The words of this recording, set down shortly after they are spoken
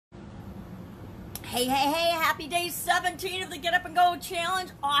Hey, hey, hey, happy day 17 of the Get Up and Go Challenge.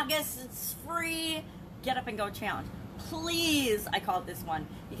 August, it's free. Get Up and Go Challenge. Please, I call it this one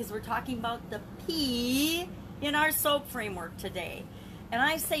because we're talking about the P in our SOAP framework today. And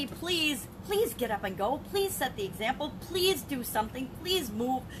I say, please get up and go. Please set the example. Please do something. Please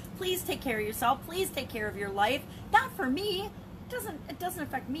move. Please take care of yourself. Please take care of your life. Not for me. It doesn't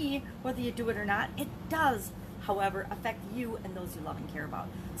affect me whether you do it or not. It does, however, affect you and those you love and care about.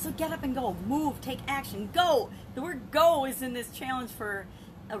 So get up and go. Move. Take action. Go. The word go is in this challenge for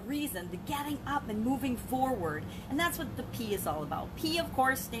a reason. The getting up and moving forward. And that's what the P is all about. P, of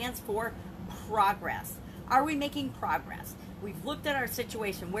course, stands for progress. Are we making progress? We've looked at our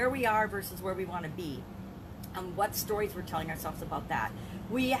situation, where we are versus where we want to be, and what stories we're telling ourselves about that.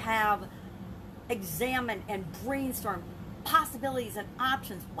 We have examined and brainstormed possibilities and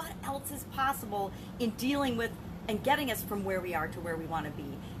options. What else is possible in dealing with and getting us from where we are to where we want to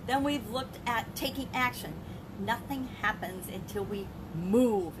be? Then we've looked at taking action. Nothing happens until we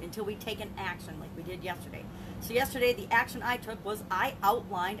move, until we take an action like we did yesterday. So yesterday, the action I took was I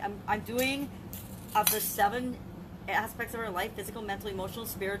outlined, I'm doing of the 7 aspects of our life: physical, mental, emotional,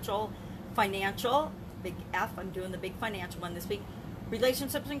 spiritual, financial. Big F, I'm doing the big financial one this week.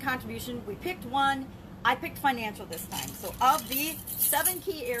 Relationships and contribution, we picked one. I picked financial this time. So of the 7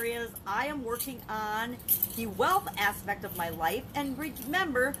 key areas, I am working on the wealth aspect of my life. And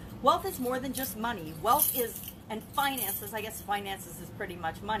remember, wealth is more than just money. Wealth is, and finances, I guess finances is pretty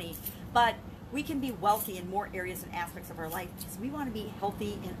much money, but we can be wealthy in more areas and aspects of our life because we want to be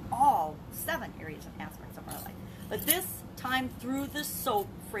healthy in all 7 areas and aspects of our life. But this time through the SOAP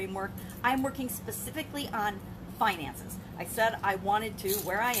framework, I'm working specifically on finances. I said I wanted to,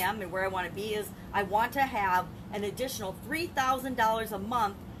 where I am and where I want to be is, I want to have an additional $3,000 a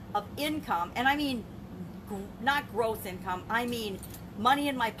month of income. And I mean, not gross income, I mean money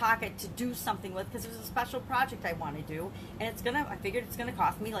in my pocket to do something with, because there's a special project I want to do. And I figured it's gonna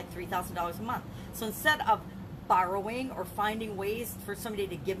cost me like $3,000 a month. So instead of borrowing or finding ways for somebody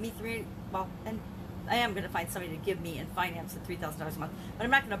to give me I am going to find somebody to give me and finance the $3,000 a month, but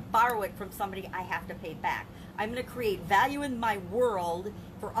I'm not going to borrow it from somebody I have to pay back. I'm going to create value in my world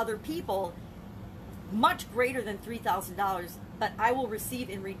for other people much greater than $3,000, but I will receive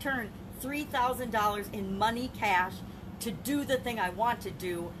in return $3,000 in money, cash, to do the thing I want to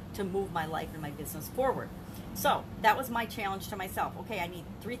do to move my life and my business forward. So that was my challenge to myself. Okay, I need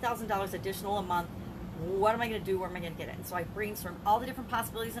 $3,000 additional a month. What am I going to do? Where am I going to get it? And so I brainstormed all the different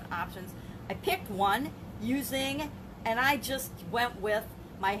possibilities and options. I picked one and I just went with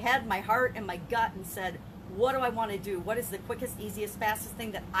my head, my heart, and my gut and said, what do I want to do? What is the quickest, easiest, fastest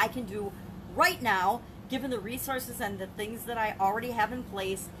thing that I can do right now, given the resources and the things that I already have in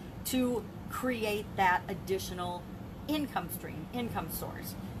place to create that additional income stream, income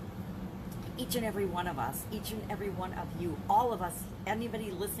source? Each and every one of us, each and every one of you, all of us,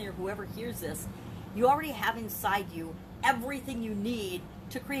 anybody listening or whoever hears this, you already have inside you everything you need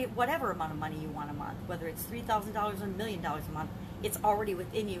to create whatever amount of money you want a month, whether it's $3,000 or $1 million a month. It's already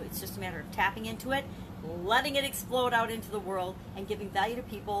within you. It's just a matter of tapping into it, letting it explode out into the world, and giving value to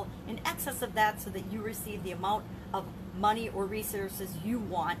people in excess of that so that you receive the amount of money or resources you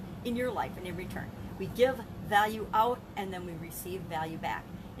want in your life and in return. We give value out and then we receive value back.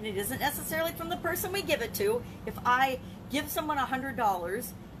 And it isn't necessarily from the person we give it to. If I give someone $100,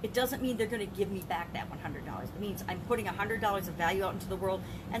 it doesn't mean they're going to give me back that $100. It means I'm putting $100 of value out into the world,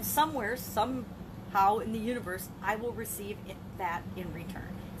 and somewhere, somehow in the universe, I will receive that in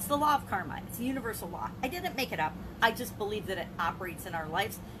return. It's the law of karma. It's a universal law. I didn't make it up. I just believe that it operates in our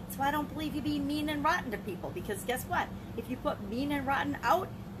lives. So I don't believe you be mean and rotten to people, because guess what? If you put mean and rotten out,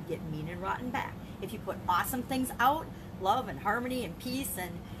 you get mean and rotten back. If you put awesome things out, love and harmony and peace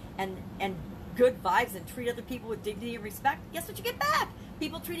and good vibes, and treat other people with dignity and respect, guess what you get back?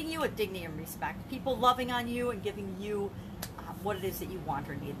 People treating you with dignity and respect. People loving on you and giving you what it is that you want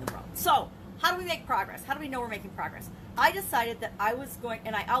or need in the world. So, how do we make progress? How do we know we're making progress? I decided that I was going,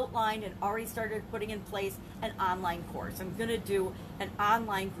 and I outlined and already started putting in place an online course. I'm going to do an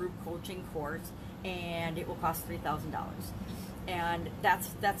online group coaching course, and it will cost $3,000. And that's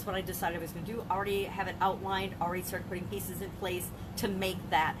what I decided I was going to do. Already have it outlined, already started putting pieces in place to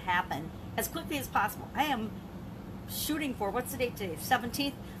make that happen as quickly as possible. I am shooting for, what's the date today?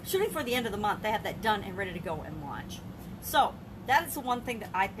 17th? Shooting for the end of the month. I have that done and ready to go and launch. So that is the one thing that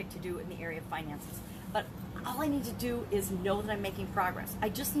I picked to do in the area of finances. But all I need to do is know that I'm making progress. I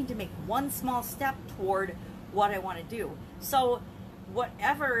just need to make one small step toward what I want to do. So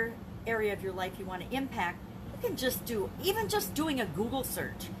whatever area of your life you want to impact, you can just do, even just doing a Google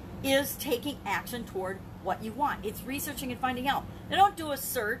search is taking action toward what you want. It's researching and finding out. Now, don't do a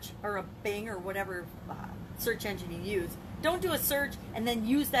search or a Bing or whatever search engine you use. Don't do a search and then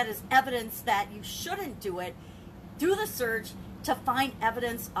use that as evidence that you shouldn't do it. Do the search to find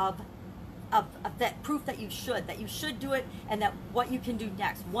evidence of that proof that you should do it, and that what you can do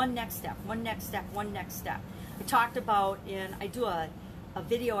next. One next step. I talked about I do a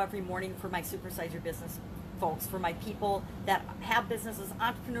video every morning for my Supersize Your Business folks, for my people that have businesses,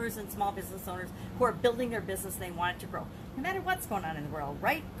 entrepreneurs and small business owners who are building their business and they want it to grow. No matter what's going on in the world,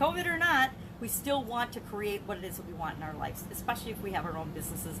 right? COVID or not, we still want to create what it is that we want in our lives, especially if we have our own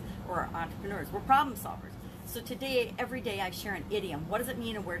businesses or are entrepreneurs. We're problem solvers. So today, every day I share an idiom. What does it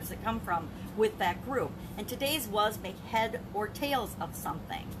mean and where does it come from with that group? And today's was make head or tails of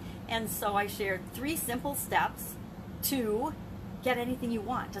something. And so I shared 3 simple steps to get anything you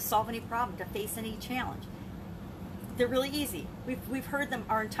want, to solve any problem, to face any challenge. They're really easy. We've heard them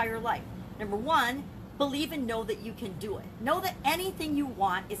our entire life. Number 1, believe and know that you can do it. Know that anything you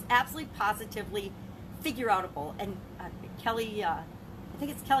want is absolutely positively figure-outable. And Kelly, I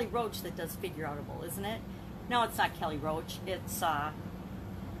think it's Kelly Roach that does figure-outable, isn't it? No, it's not Kelly Roach. It's, all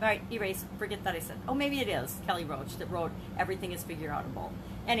right, erase, forget that I said. Oh, maybe it is Kelly Roach that wrote Everything is Figure-Outable.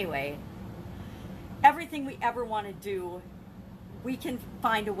 Anyway, everything we ever want to do, we can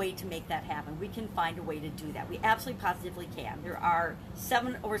find a way to make that happen. We can find a way to do that. We absolutely positively can. There are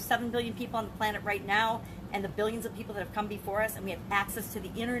over 7 billion people on the planet right now, and the billions of people that have come before us, and we have access to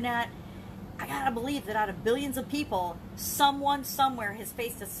the internet. I gotta believe that out of billions of people, someone somewhere has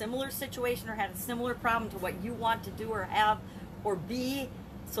faced a similar situation or had a similar problem to what you want to do or have or be.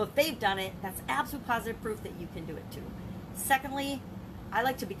 So if they've done it, that's absolute positive proof that you can do it too. Secondly, I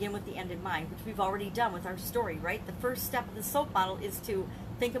like to begin with the end in mind, which we've already done with our story, right? The first step of the SOAP model is to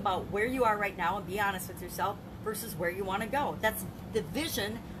think about where you are right now and be honest with yourself versus where you want to go. That's the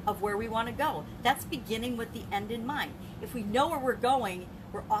vision of where we want to go. That's beginning with the end in mind. If we know where we're going,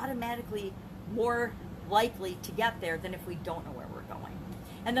 we're automatically more likely to get there than if we don't know where we're going.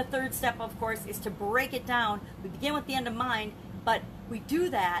 And the third step, of course, is to break it down. We begin with the end in mind, but we do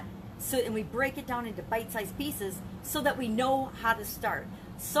that and we break it down into bite-sized pieces so that we know how to start.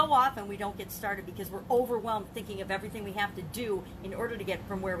 So often we don't get started because we're overwhelmed thinking of everything we have to do in order to get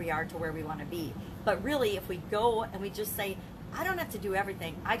from where we are to where we want to be. But really, if we go and we just say, I don't have to do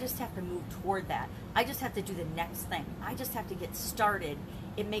everything, I just have to move toward that. I just have to do the next thing. I just have to get started.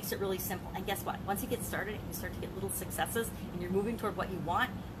 It makes it really simple. And guess what? Once you get started and you start to get little successes and you're moving toward what you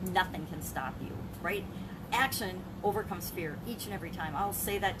want, nothing can stop you, right? Action overcomes fear each and every time. I'll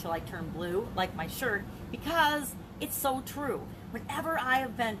say that till I turn blue, like my shirt, because it's so true. Whenever I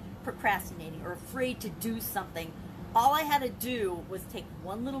have been procrastinating or afraid to do something, all I had to do was take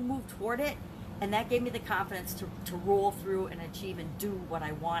one little move toward it, and that gave me the confidence to roll through and achieve and do what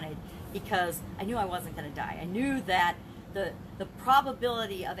I wanted, because I knew I wasn't going to die. I knew that the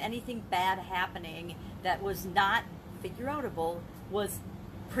probability of anything bad happening that was not figure-outable was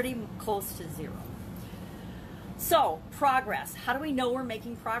pretty close to 0. So, progress. How do we know we're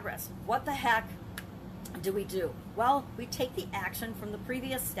making progress? What the heck do we do? Well, we take the action from the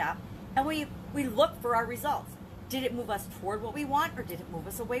previous step and we look for our results. Did it move us toward what we want, or did it move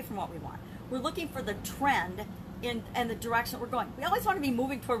us away from what we want? We're looking for the trend in the direction that we're going. We always want to be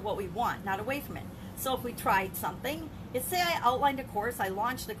moving toward what we want, not away from it. So if we tried something, let's say I outlined a course, I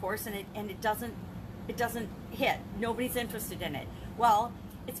launched the course, and it doesn't hit. Nobody's interested in it. Well,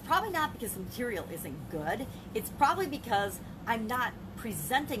 it's probably not because the material isn't good. It's probably because I'm not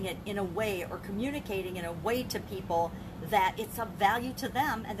presenting it in a way or communicating in a way to people that it's of value to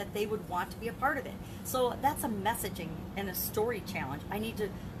them and that they would want to be a part of it. So that's a messaging and a story challenge. I need to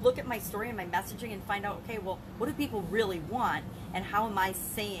look at my story and my messaging and find out, okay, well, what do people really want, and how am I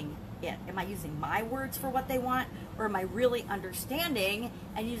saying it? Am I using my words for what they want, or am I really understanding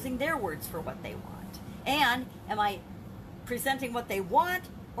and using their words for what they want? And am I presenting what they want,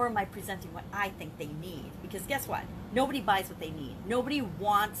 or am I presenting what I think they need? Because guess what? Nobody buys what they need. Nobody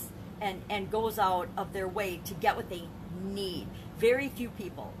wants and goes out of their way to get what they need. Very few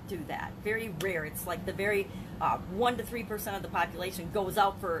people do that. Very rare. It's like the very 1 to 3% of the population goes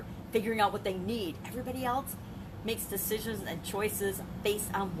out for figuring out what they need. Everybody else makes decisions and choices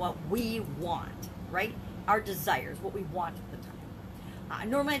based on what we want, right? Our desires, what we want at the time.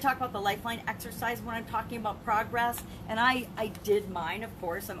 Normally I talk about the Lifeline exercise when I'm talking about progress, and I did mine, of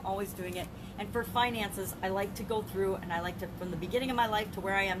course. I'm always doing it. And for finances, I like to go through, and I like to, from the beginning of my life to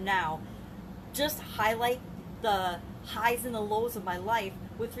where I am now, just highlight the highs and the lows of my life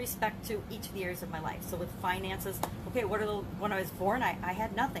with respect to each of the areas of my life. So with finances, okay, when I was born, I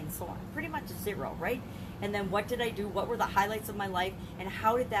had nothing, so I'm pretty much 0, right? And then what did I do? What were the highlights of my life, and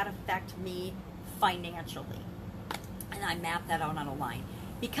how did that affect me financially? and I map that out on a line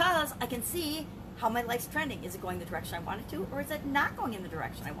because I can see how my life's trending. Is it going the direction I want it to, or is it not going in the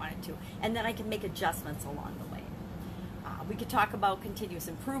direction I want it to? And then I can make adjustments along the way. We could talk about continuous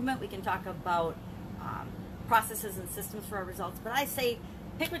improvement. We can talk about processes and systems for our results. But I say,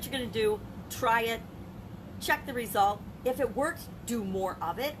 pick what you're going to do, try it, check the result. If it worked, do more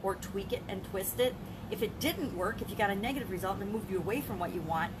of it or tweak it and twist it. If it didn't work, if you got a negative result and it moved you away from what you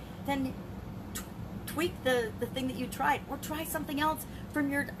want, then tweak the thing that you tried, or try something else from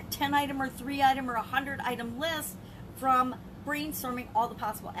your 10-item or 3-item or 100-item list from brainstorming all the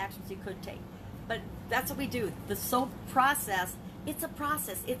possible actions you could take. But that's what we do. The SOAP process, it's a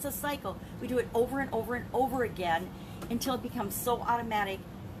process, it's a cycle. We do it over and over and over again until it becomes so automatic.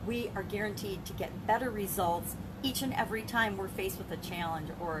 We are guaranteed to get better results each and every time we're faced with a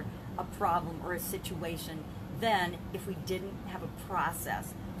challenge or a problem or a situation than if we didn't have a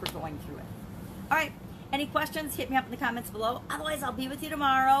process for going through it. All right, any questions, hit me up in the comments below. Otherwise, I'll be with you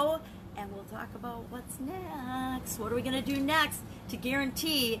tomorrow, and we'll talk about what's next. What are we going to do next to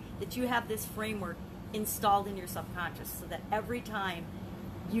guarantee that you have this framework installed in your subconscious so that every time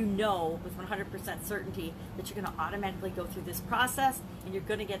you know with 100% certainty that you're going to automatically go through this process and you're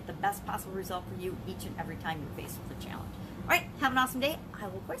going to get the best possible result for you each and every time you're faced with a challenge. All right, have an awesome day. I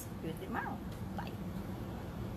will, of course, be with you tomorrow.